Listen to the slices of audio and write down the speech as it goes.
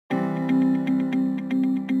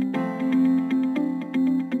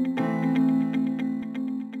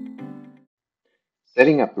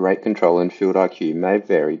Setting up rate control and field IQ may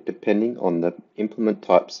vary depending on the implement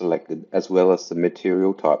type selected as well as the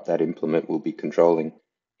material type that implement will be controlling.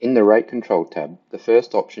 In the Rate Control tab, the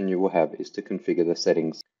first option you will have is to configure the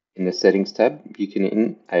settings. In the Settings tab, you can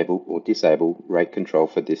enable or disable rate control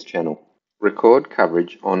for this channel. Record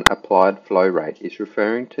coverage on applied flow rate is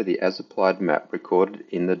referring to the as-applied map recorded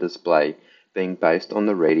in the display being based on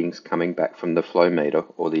the readings coming back from the flow meter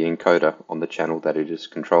or the encoder on the channel that it is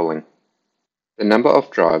controlling. The number of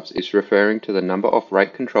drives is referring to the number of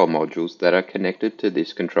rate control modules that are connected to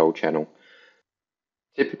this control channel.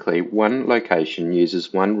 Typically, one location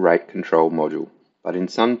uses one rate control module, but in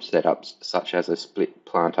some setups, such as a split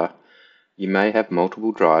planter, you may have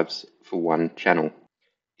multiple drives for one channel.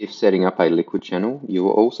 If setting up a liquid channel, you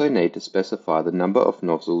will also need to specify the number of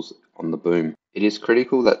nozzles on the boom. It is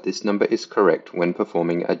critical that this number is correct when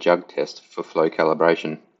performing a jug test for flow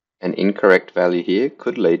calibration. An incorrect value here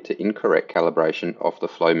could lead to incorrect calibration of the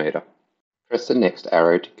flow meter. Press the next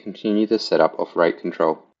arrow to continue the setup of rate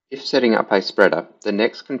control. If setting up a spreader, the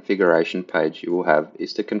next configuration page you will have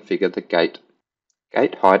is to configure the gate.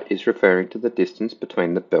 Gate height is referring to the distance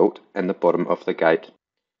between the belt and the bottom of the gate.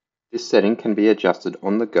 This setting can be adjusted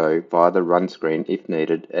on the go via the run screen if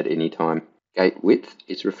needed at any time. Gate width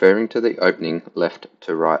is referring to the opening left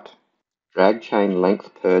to right. Drag chain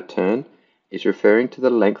length per turn is referring to the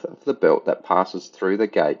length of the belt that passes through the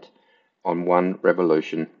gate on one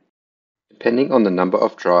revolution. Depending on the number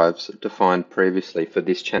of drives defined previously for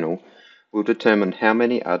this channel, will determine how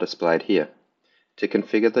many are displayed here. To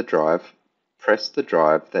configure the drive, press the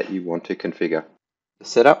drive that you want to configure. The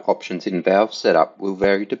setup options in Valve Setup will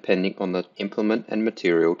vary depending on the implement and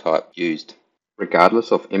material type used.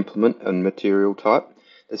 Regardless of implement and material type,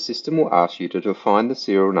 the system will ask you to define the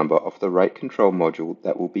serial number of the rate control module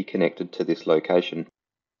that will be connected to this location.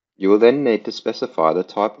 You will then need to specify the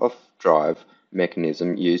type of drive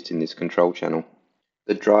mechanism used in this control channel.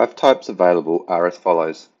 The drive types available are as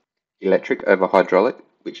follows: electric over hydraulic,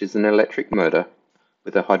 which is an electric motor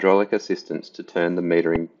with a hydraulic assistance to turn the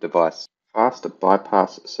metering device. Fast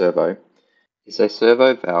bypass servo is a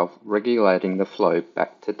servo valve regulating the flow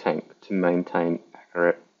back to tank to maintain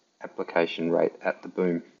accurate application rate at the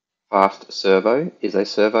boom. Fast servo is a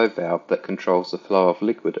servo valve that controls the flow of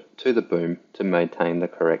liquid to the boom to maintain the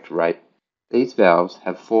correct rate. These valves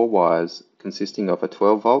have 4 wires consisting of a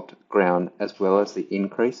 12-volt ground as well as the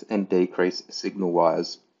increase and decrease signal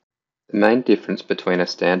wires. The main difference between a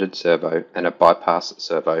standard servo and a bypass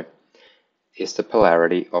servo is the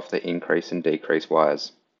polarity of the increase and decrease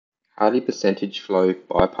wires. Hardy percentage flow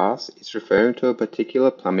bypass is referring to a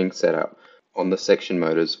particular plumbing setup on the section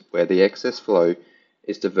motors where the excess flow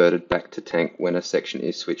is diverted back to tank when a section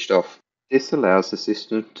is switched off. This allows the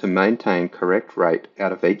system to maintain correct rate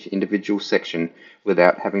out of each individual section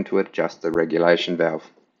without having to adjust the regulation valve.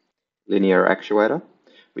 Linear actuator,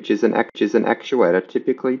 which is an actuator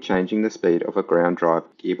typically changing the speed of a ground drive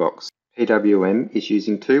gearbox. PWM is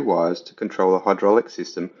using 2 wires to control a hydraulic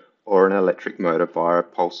system or an electric motor via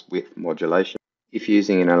pulse width modulation. If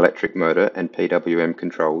using an electric motor and PWM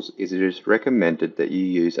controls, it is recommended that you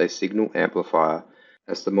use a signal amplifier,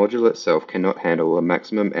 as the module itself cannot handle the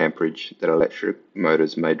maximum amperage that electric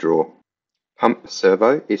motors may draw. Pump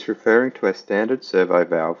servo is referring to a standard servo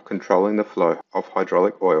valve controlling the flow of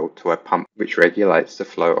hydraulic oil to a pump which regulates the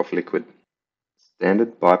flow of liquid.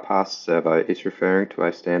 Standard bypass servo is referring to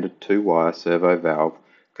a standard 2-wire servo valve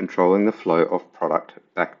controlling the flow of product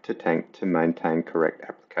back to tank to maintain correct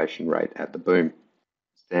application rate at the boom.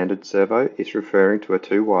 Standard servo is referring to a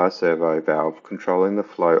 2-wire servo valve controlling the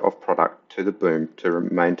flow of product to the boom to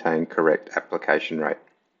maintain correct application rate.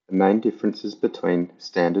 The main differences between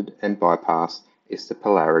standard and bypass is the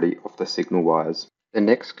polarity of the signal wires. The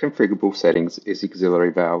next configurable settings is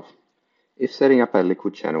auxiliary valve. If setting up a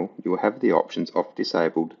liquid channel, you will have the options of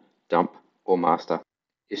disabled, dump, or master.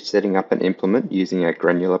 If setting up an implement using a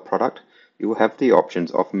granular product, you will have the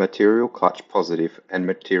options of material clutch positive and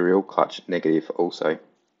material clutch negative also.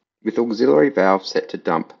 With auxiliary valve set to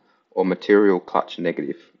dump or material clutch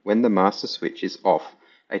negative, when the master switch is off,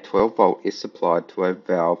 a 12-volt is supplied to a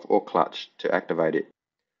valve or clutch to activate it.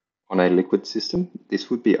 On a liquid system,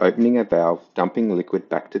 this would be opening a valve dumping liquid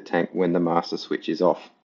back to tank when the master switch is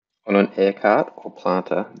off. On an air cart or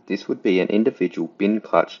planter, this would be an individual bin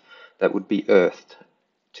clutch that would be earthed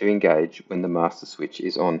to engage when the master switch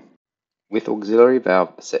is on. With auxiliary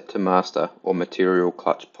valve set to master or material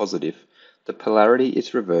clutch positive, the polarity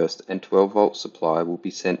is reversed and 12-volt supply will be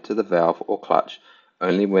sent to the valve or clutch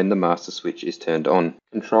only when the master switch is turned on.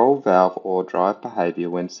 Control valve or drive behavior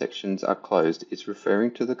when sections are closed is referring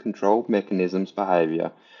to the control mechanism's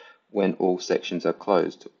behavior when all sections are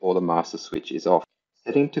closed or the master switch is off.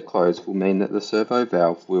 Setting to close will mean that the servo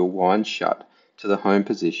valve will wind shut to the home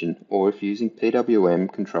position, or if using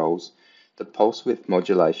PWM controls, the pulse width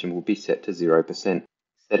modulation will be set to 0%.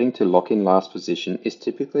 Setting to lock in last position is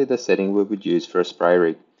typically the setting we would use for a spray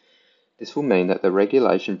rig. This will mean that the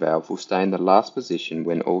regulation valve will stay in the last position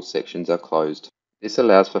when all sections are closed. This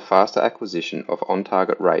allows for faster acquisition of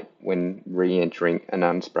on-target rate when re-entering an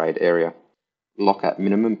unsprayed area. Lock at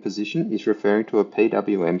minimum position is referring to a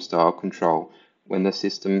PWM style control when the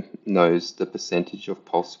system knows the percentage of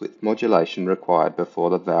pulse width modulation required before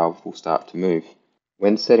the valve will start to move.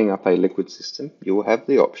 When setting up a liquid system, you will have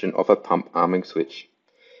the option of a pump arming switch.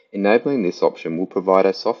 Enabling this option will provide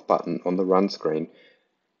a soft button on the run screen,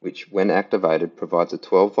 which when activated provides a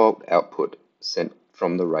 12-volt output sent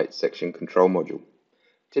from the rate section control module.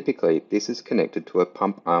 Typically, this is connected to a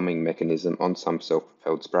pump arming mechanism on some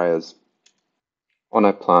self-propelled sprayers. On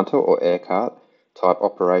a planter or air cart type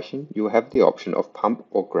operation, you will have the option of pump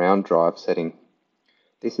or ground drive setting.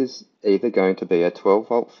 This is either going to be a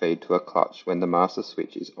 12-volt feed to a clutch when the master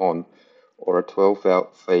switch is on, or a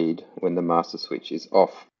 12-volt feed when the master switch is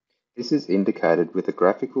off. This is indicated with a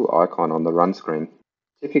graphical icon on the run screen.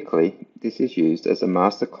 Typically, this is used as a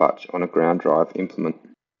master clutch on a ground drive implement.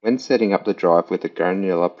 When setting up the drive with a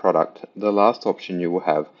granular product, the last option you will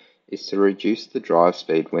have is to reduce the drive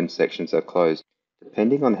speed when sections are closed.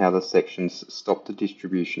 Depending on how the sections stop the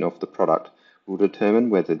distribution of the product will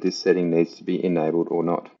determine whether this setting needs to be enabled or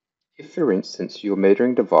not. If, for instance, your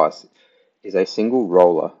metering device is a single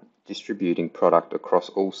roller distributing product across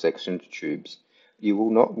all section tubes, you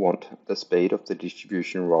will not want the speed of the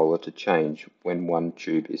distribution roller to change when one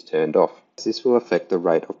tube is turned off, as this will affect the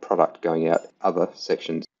rate of product going out other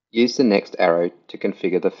sections. Use the next arrow to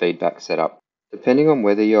configure the feedback setup. Depending on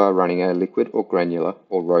whether you are running a liquid or granular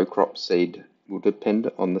or row crop seed will depend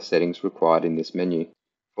on the settings required in this menu.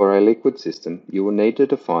 For a liquid system, you will need to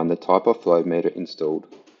define the type of flow meter installed.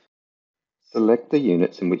 Select the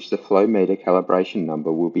units in which the flow meter calibration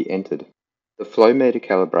number will be entered. The flow meter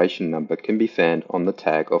calibration number can be found on the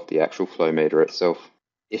tag of the actual flow meter itself.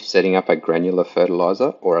 If setting up a granular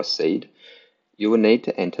fertilizer or a seed, you will need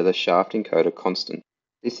to enter the shaft encoder constant.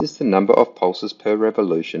 This is the number of pulses per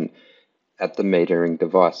revolution at the metering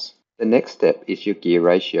device. The next step is your gear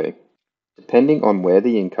ratio. Depending on where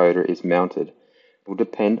the encoder is mounted, will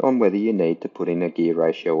depend on whether you need to put in a gear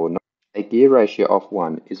ratio or not. A gear ratio of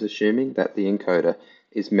 1 is assuming that the encoder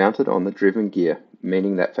is mounted on the driven gear,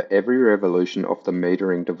 meaning that for every revolution of the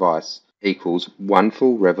metering device equals 1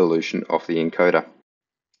 full revolution of the encoder.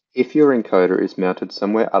 If your encoder is mounted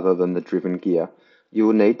somewhere other than the driven gear, you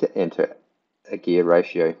will need to enter a gear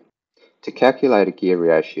ratio. To calculate a gear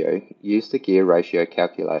ratio, use the gear ratio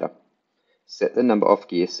calculator. Set the number of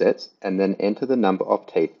gear sets and then enter the number of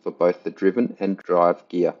teeth for both the driven and drive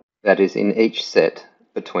gear, that is in each set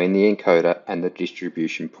between the encoder and the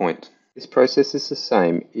distribution point. This process is the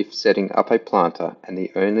same if setting up a planter, and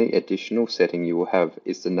the only additional setting you will have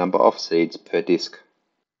is the number of seeds per disc.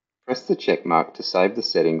 Press the check mark to save the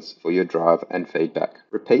settings for your drive and feedback.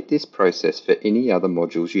 Repeat this process for any other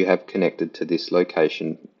modules you have connected to this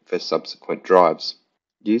location for subsequent drives.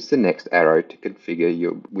 Use the next arrow to configure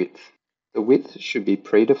your width. The width should be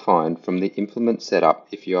predefined from the implement setup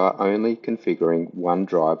if you are only configuring one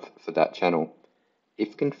drive for that channel.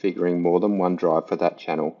 If configuring more than one drive for that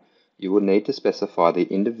channel, you will need to specify the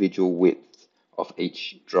individual width of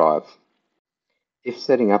each drive. If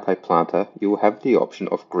setting up a planter, you will have the option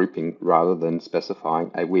of grouping rather than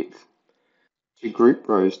specifying a width. To group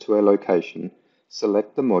rows to a location,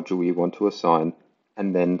 select the module you want to assign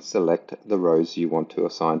and then select the rows you want to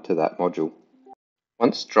assign to that module.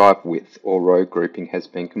 Once drive width or row grouping has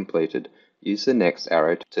been completed, use the next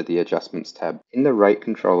arrow to the Adjustments tab. In the Rate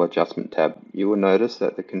Control Adjustment tab, you will notice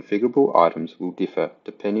that the configurable items will differ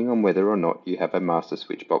depending on whether or not you have a master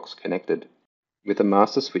switch box connected. With a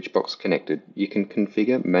master switch box connected, you can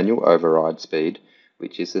configure manual override speed,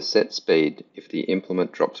 which is the set speed if the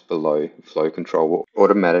implement drops below flow control will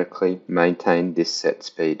automatically maintain this set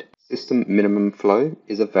speed. System minimum flow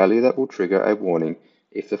is a value that will trigger a warning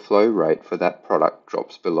if the flow rate for that product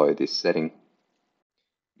drops below this setting.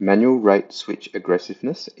 Manual rate switch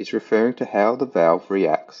aggressiveness is referring to how the valve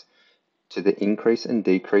reacts to the increase and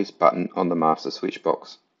decrease button on the master switch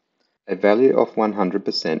box. A value of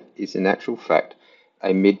 100% is in actual fact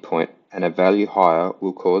a midpoint, and a value higher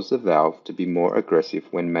will cause the valve to be more aggressive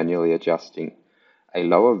when manually adjusting. A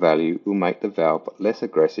lower value will make the valve less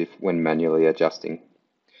aggressive when manually adjusting.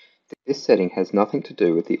 This setting has nothing to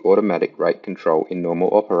do with the automatic rate control in normal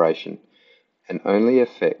operation and only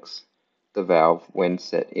affects the valve when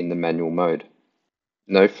set in the manual mode.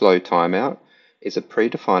 No flow timeout is a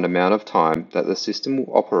predefined amount of time that the system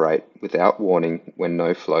will operate without warning when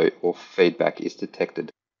no flow or feedback is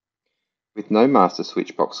detected. With no master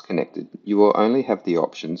switch box connected, you will only have the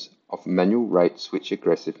options of manual rate switch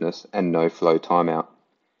aggressiveness and no flow timeout.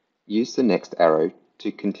 Use the next arrow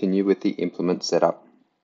to continue with the implement setup.